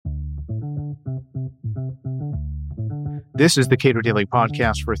This is the Cato Daily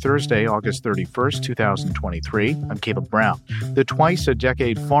Podcast for Thursday, August 31st, 2023. I'm Caleb Brown. The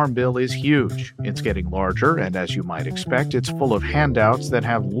twice-a-decade Farm Bill is huge. It's getting larger, and as you might expect, it's full of handouts that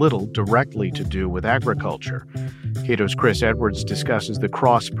have little directly to do with agriculture. Cato's Chris Edwards discusses the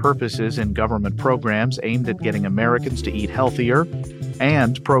cross-purposes in government programs aimed at getting Americans to eat healthier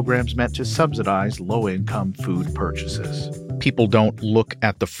and programs meant to subsidize low-income food purchases. People don't look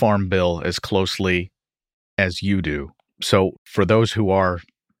at the Farm Bill as closely as you do. So for those who are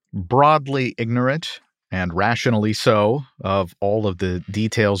broadly ignorant, and rationally so, of all of the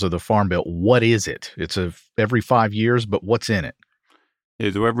details of the Farm Bill, what is it? It's every 5 years, but what's in it?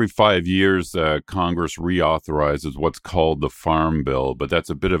 So every 5 years, Congress reauthorizes what's called the Farm Bill, but that's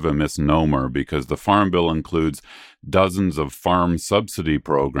a bit of a misnomer because the Farm Bill includes dozens of farm subsidy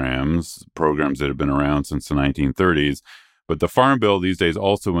programs that have been around since the 1930s. But the Farm Bill these days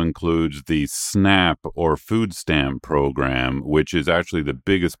also includes the SNAP or food stamp program, which is actually the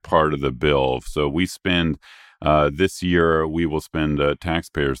biggest part of the bill. So we spend, this year, we will spend,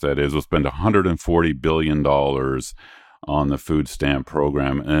 taxpayers that is, will spend $140 billion on the food stamp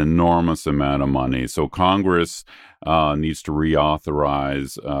program, an enormous amount of money. So Congress needs to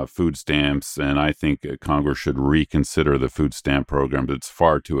reauthorize food stamps, and I think Congress should reconsider the food stamp program. It's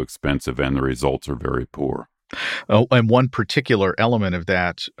far too expensive, and the results are very poor. Oh, and one particular element of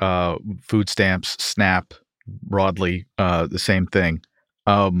that, food stamps, SNAP, broadly the same thing,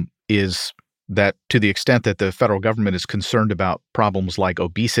 is that to the extent that the federal government is concerned about problems like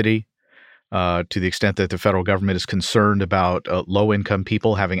obesity, to the extent that the federal government is concerned about low-income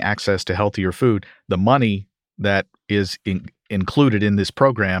people having access to healthier food, the money that is included in this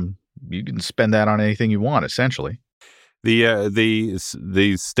program, you can spend that on anything you want, essentially. The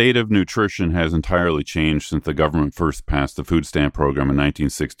state of nutrition has entirely changed since the government first passed the food stamp program in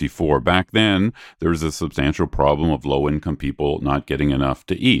 1964. Back then, there was a substantial problem of low-income people not getting enough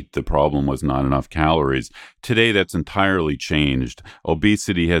to eat. The problem was not enough calories. Today, that's entirely changed.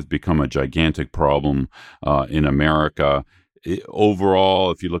 Obesity has become a gigantic problem in America.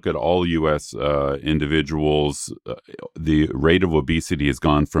 Overall, if you look at all U.S. Individuals, the rate of obesity has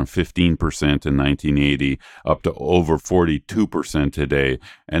gone from 15% in 1980 up to over 42% today,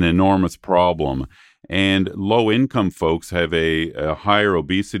 an enormous problem. And low-income folks have a higher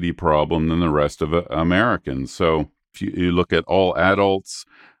obesity problem than the rest of Americans. So if you look at all adults,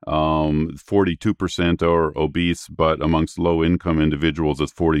 42% are obese, but amongst low-income individuals,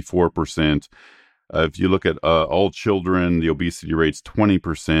 it's 44%. If you look at all children, the obesity rate's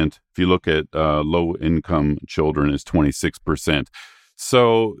 20%. If you look at low-income children, it's 26%.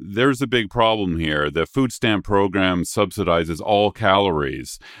 So there's a big problem here. The food stamp program subsidizes all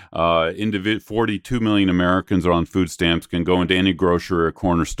calories. 42 million Americans are on food stamps, can go into any grocery or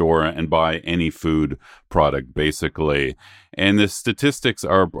corner store and buy any food product, basically. And the statistics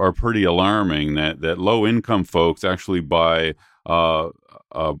are pretty alarming that low-income folks actually buy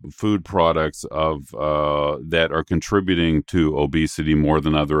food products that are contributing to obesity more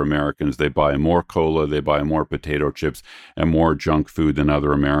than other Americans. They buy more cola, they buy more potato chips, and more junk food than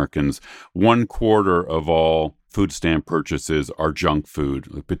other Americans. 1/4 of all food stamp purchases are junk food,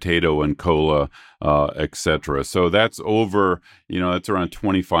 like potato and cola, etc. So that's over, that's around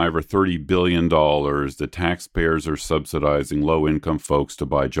 $25 or $30 billion. The taxpayers are subsidizing low-income folks to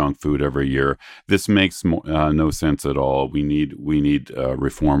buy junk food every year. This makes no sense at all. We need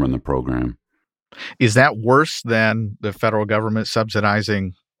reform in the program. Is that worse than the federal government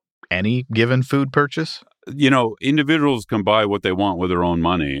subsidizing any given food purchase? Individuals can buy what they want with their own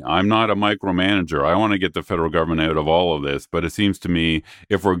money. I'm not a micromanager. I want to get the federal government out of all of this. But it seems to me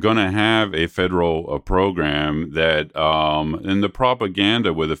if we're going to have a federal program that, in the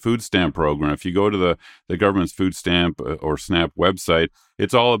propaganda with a food stamp program, if you go to the government's food stamp or SNAP website,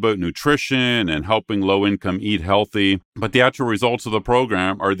 it's all about nutrition and helping low-income eat healthy, but the actual results of the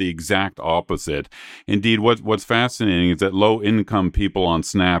program are the exact opposite. Indeed, what's fascinating is that low-income people on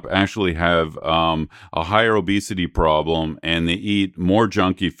SNAP actually have a higher obesity problem, and they eat more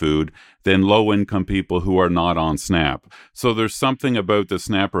junky food than low-income people who are not on SNAP. So there's something about the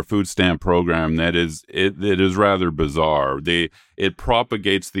SNAP or food stamp program that is rather bizarre. It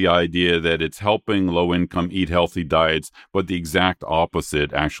propagates the idea that it's helping low-income eat healthy diets, but the exact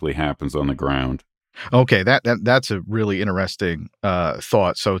opposite actually happens on the ground. Okay, that's a really interesting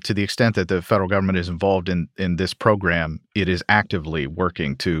thought. So to the extent that the federal government is involved in this program, it is actively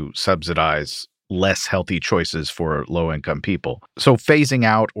working to subsidize less healthy choices for low-income people. So phasing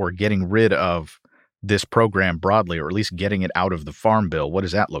out or getting rid of this program broadly, or at least getting it out of the Farm Bill, what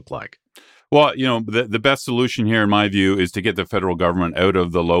does that look like? Well, the best solution here, in my view, is to get the federal government out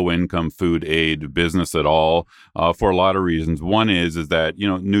of the low-income food aid business at all, for a lot of reasons. One is that,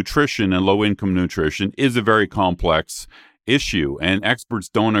 nutrition and low-income nutrition is a very complex issue, and experts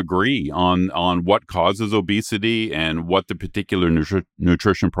don't agree on what causes obesity and what the particular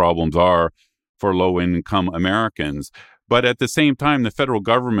nutrition problems are for low-income Americans. But at the same time, the federal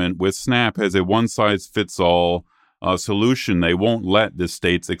government with SNAP has a one-size-fits-all solution. They won't let the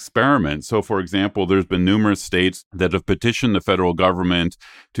states experiment. So, for example, there's been numerous states that have petitioned the federal government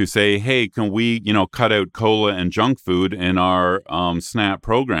to say, hey, can we, cut out cola and junk food in our SNAP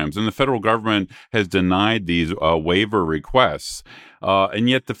programs? And the federal government has denied these waiver requests. And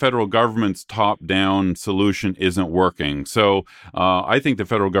yet the federal government's top-down solution isn't working. So I think the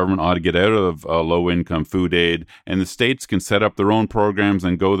federal government ought to get out of low-income food aid, and the states can set up their own programs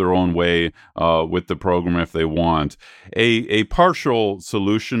and go their own way with the program if they want. A partial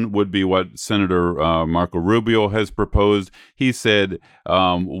solution would be what Senator Marco Rubio has proposed. He said,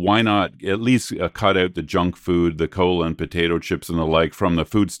 why not at least cut out the junk food, the cola and potato chips and the like from the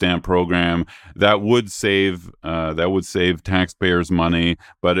food stamp program? That would save taxpayers money,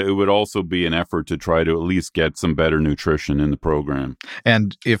 but it would also be an effort to try to at least get some better nutrition in the program.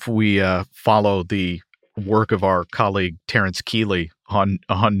 And if we follow the work of our colleague Terrence Keeley on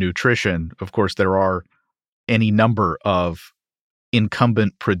nutrition, of course, there are any number of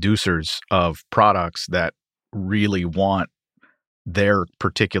incumbent producers of products that really want their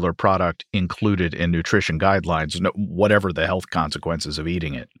particular product included in nutrition guidelines, whatever the health consequences of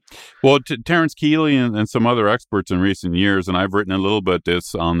eating it. Well, Terrence Keeley and some other experts in recent years, and I've written a little bit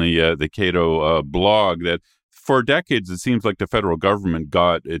this on the Cato blog, that for decades it seems like the federal government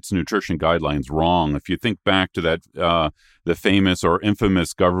got its nutrition guidelines wrong. If you think back to that the famous or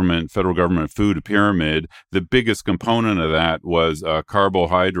infamous federal government food pyramid, the biggest component of that was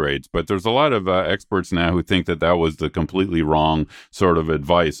carbohydrates. But there's a lot of experts now who think that was the completely wrong sort of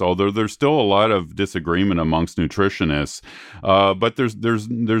advice, although there's still a lot of disagreement amongst nutritionists. But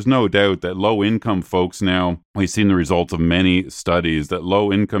there's no doubt that low-income folks now, we've seen the results of many studies, that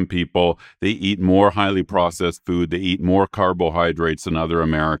low-income people, they eat more highly processed food, they eat more carbohydrates than other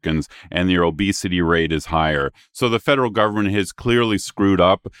Americans, and their obesity rate is higher. So the federal government has clearly screwed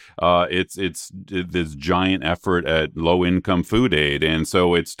up it's this giant effort at low-income food aid, and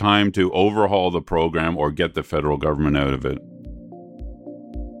so it's time to overhaul the program or get the federal government out of it.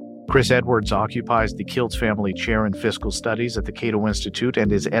 Chris Edwards occupies the Kiltz Family Chair in Fiscal Studies at the Cato Institute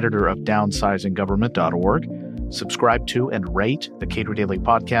and is editor of downsizinggovernment.org. Subscribe to and rate the Cato Daily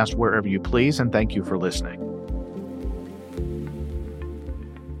Podcast wherever you please, and thank you for listening.